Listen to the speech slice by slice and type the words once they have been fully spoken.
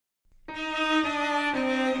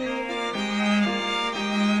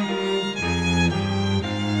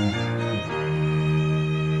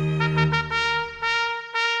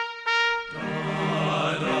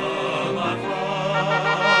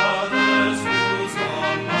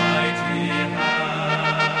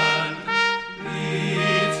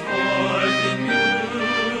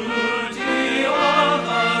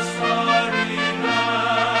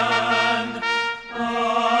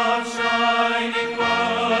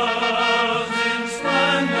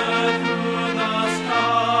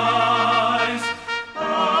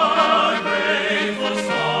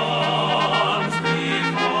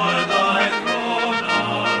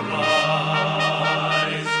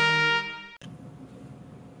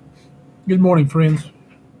Good morning, friends.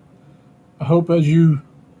 I hope as you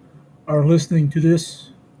are listening to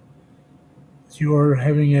this, that you are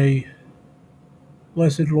having a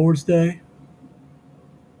blessed Lord's Day,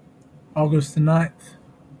 August the 9th,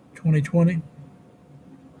 2020.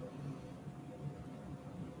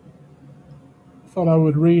 I thought I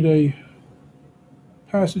would read a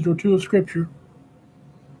passage or two of Scripture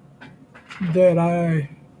that I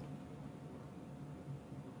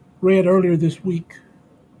read earlier this week.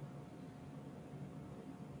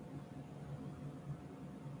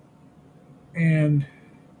 And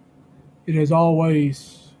it has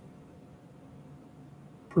always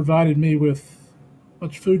provided me with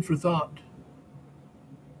much food for thought.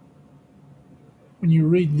 When you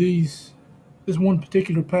read this one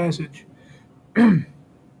particular passage,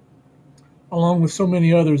 along with so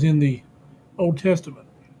many others in the Old Testament.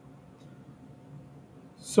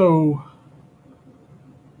 So,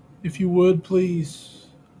 if you would, please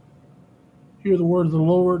hear the word of the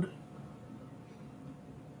Lord.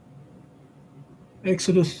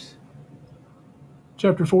 Exodus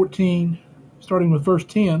chapter 14, starting with verse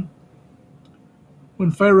 10.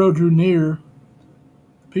 When Pharaoh drew near,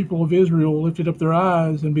 the people of Israel lifted up their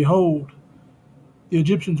eyes, and behold, the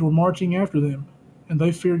Egyptians were marching after them, and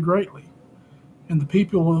they feared greatly. And the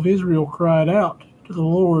people of Israel cried out to the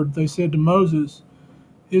Lord. They said to Moses,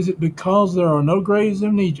 "Is it because there are no graves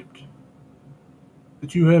in Egypt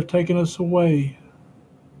that you have taken us away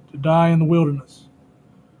to die in the wilderness?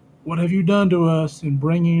 What have you done to us in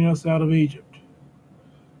bringing us out of Egypt?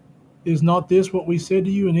 Is not this what we said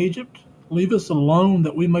to you in Egypt? Leave us alone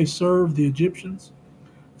that we may serve the Egyptians.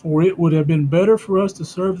 For it would have been better for us to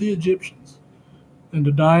serve the Egyptians than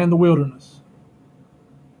to die in the wilderness."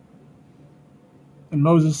 And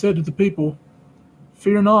Moses said to the people,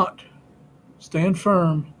 "Fear not, stand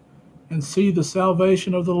firm, and see the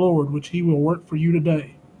salvation of the Lord, which he will work for you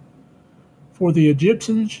today. For the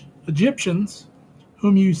Egyptians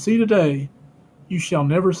whom you see today, you shall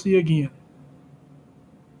never see again.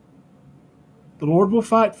 The Lord will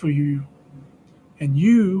fight for you, and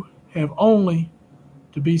you have only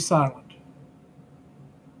to be silent."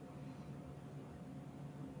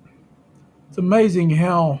 It's amazing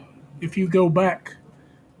how, if you go back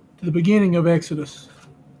to the beginning of Exodus,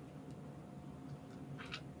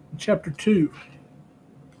 chapter 2,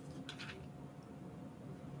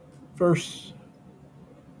 verse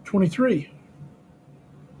 23.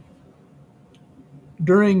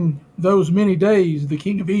 During those many days, the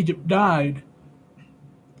king of Egypt died,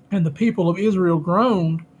 and the people of Israel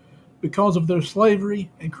groaned because of their slavery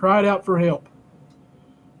and cried out for help.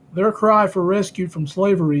 Their cry for rescue from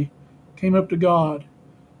slavery came up to God,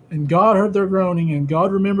 and God heard their groaning, and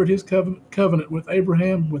God remembered his covenant with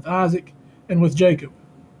Abraham, with Isaac, and with Jacob.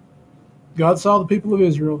 God saw the people of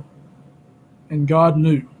Israel, and God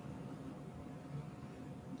knew.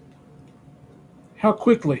 How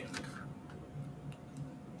quickly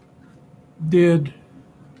did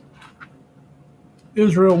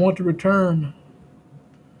Israel want to return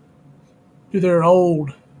to their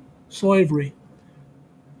old slavery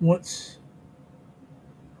once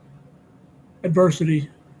adversity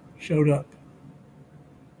showed up?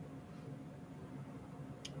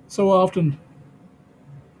 So often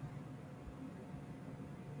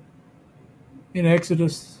in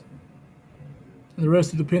Exodus and the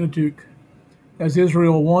rest of the Pentateuch, as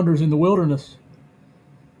Israel wanders in the wilderness,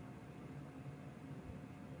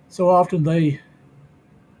 so often they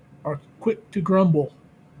are quick to grumble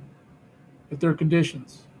at their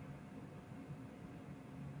conditions.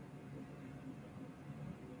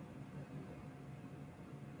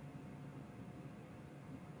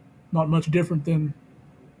 Not much different than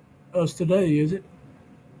us today, is it?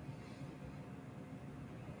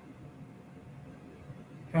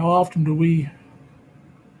 How often do we,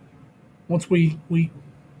 once we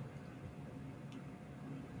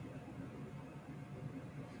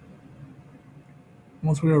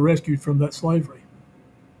are rescued from that slavery,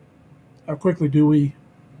 how quickly do we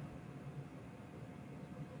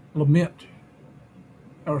lament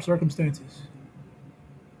our circumstances,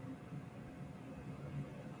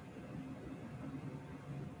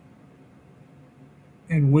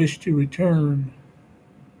 and wish to return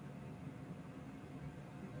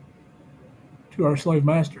to our slave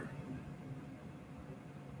master?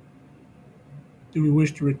 Do we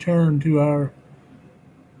wish to return to our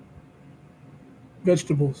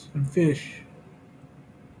vegetables and fish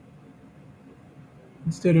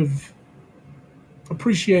instead of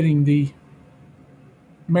appreciating the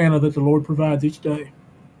manna that the Lord provides each day?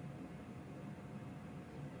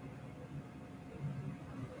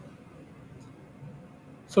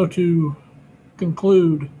 So to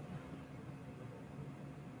conclude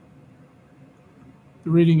the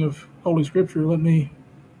reading of Holy Scripture, let me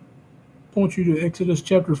point you to Exodus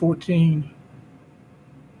chapter 14,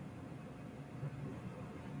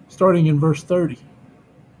 starting in verse 30.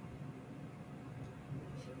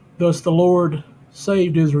 Thus the Lord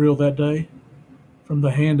saved Israel that day from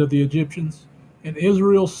the hand of the Egyptians, and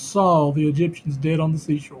Israel saw the Egyptians dead on the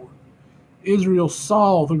seashore. Israel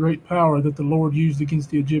saw the great power that the Lord used against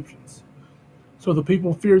the Egyptians. So the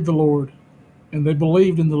people feared the Lord, and they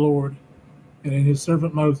believed in the Lord and in his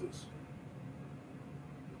servant Moses.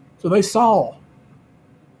 So they saw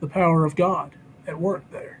the power of God at work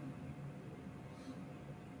there.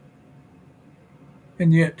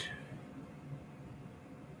 And yet,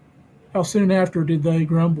 how soon after did they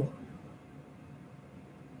grumble?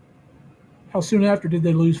 How soon after did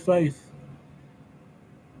they lose faith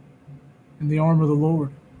in the arm of the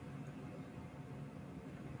Lord?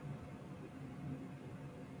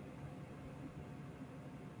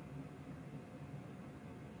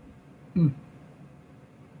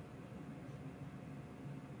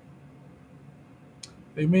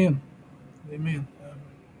 Amen. Amen.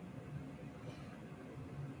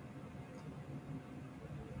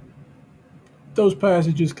 Those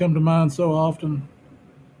passages come to mind so often.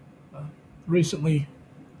 Recently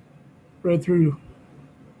read through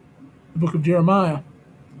the book of Jeremiah,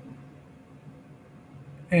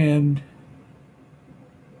 and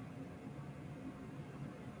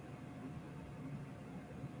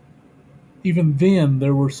even then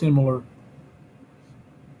there were similar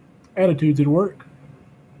attitudes at work.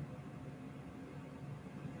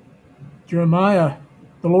 Jeremiah,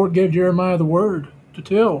 the Lord gave Jeremiah the word to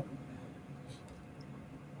tell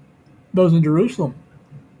those in Jerusalem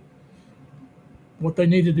what they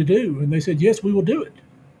needed to do, and they said, yes, we will do it.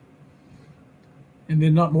 And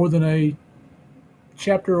then not more than a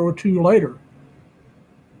chapter or two later,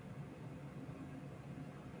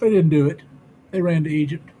 they didn't do it. They ran to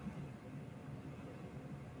Egypt.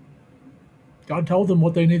 God told them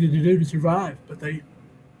what they needed to do to survive, but they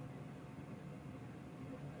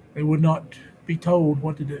would not be told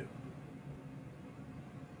what to do.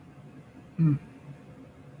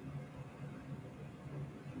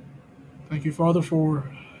 Thank you, Father, for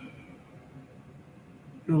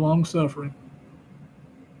your long suffering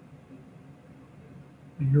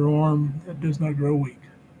and your arm that does not grow weak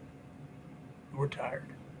or tired.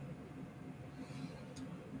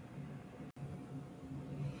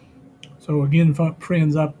 So again,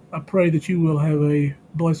 friends, I pray that you will have a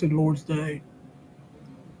blessed Lord's Day,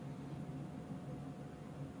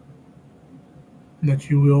 and that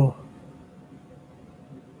you will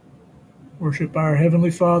worship our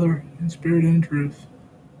Heavenly Father in spirit and in truth.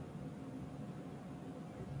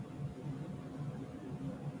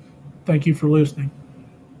 Thank you for listening.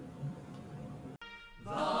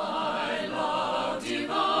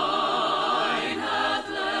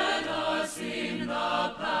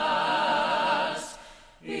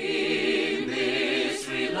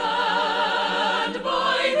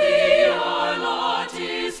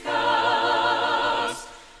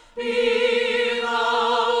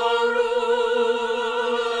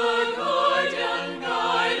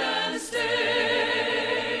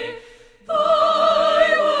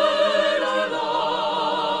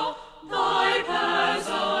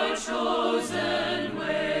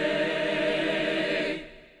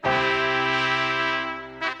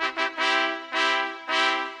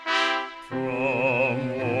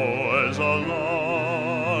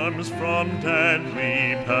 From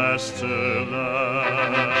deadly pestilence,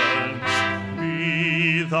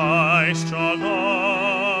 be thy struggle